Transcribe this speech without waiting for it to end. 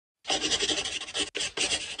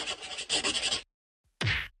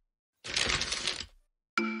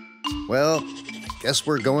Well, I guess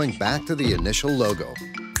we're going back to the initial logo.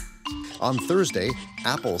 On Thursday,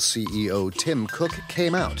 Apple CEO Tim Cook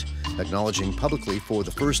came out, acknowledging publicly for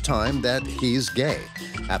the first time that he's gay.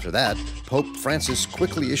 After that, Pope Francis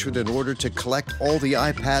quickly issued an order to collect all the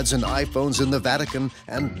iPads and iPhones in the Vatican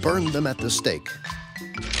and burn them at the stake.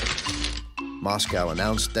 Moscow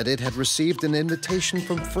announced that it had received an invitation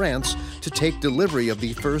from France to take delivery of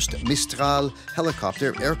the first Mistral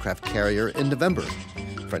helicopter aircraft carrier in November.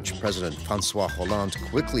 French President François Hollande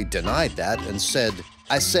quickly denied that and said,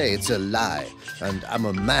 "I say it's a lie, and I'm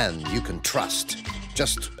a man you can trust.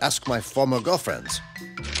 Just ask my former girlfriends."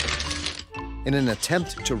 In an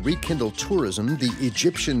attempt to rekindle tourism, the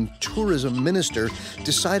Egyptian tourism minister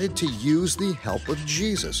decided to use the help of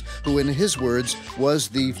Jesus, who in his words was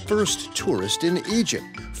the first tourist in Egypt.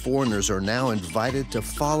 Foreigners are now invited to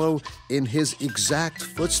follow in his exact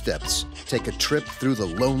footsteps, take a trip through the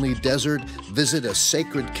lonely desert, visit a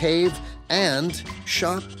sacred cave, and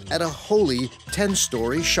shop at a holy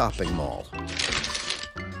 10-story shopping mall.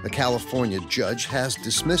 A California judge has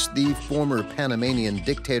dismissed the former Panamanian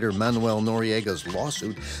dictator Manuel Noriega's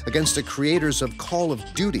lawsuit against the creators of Call of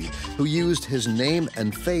Duty who used his name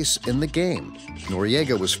and face in the game.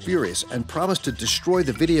 Noriega was furious and promised to destroy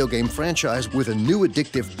the video game franchise with a new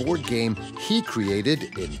addictive board game he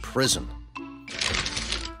created in prison.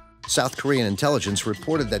 South Korean intelligence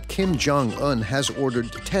reported that Kim Jong-un has ordered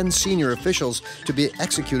 10 senior officials to be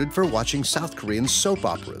executed for watching South Korean soap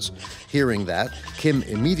operas. Hearing that, Kim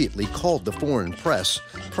immediately called the foreign press,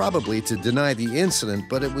 probably to deny the incident,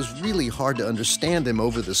 but it was really hard to understand him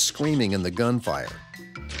over the screaming and the gunfire.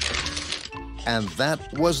 And that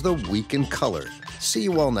was the Week in Color. See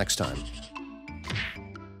you all next time.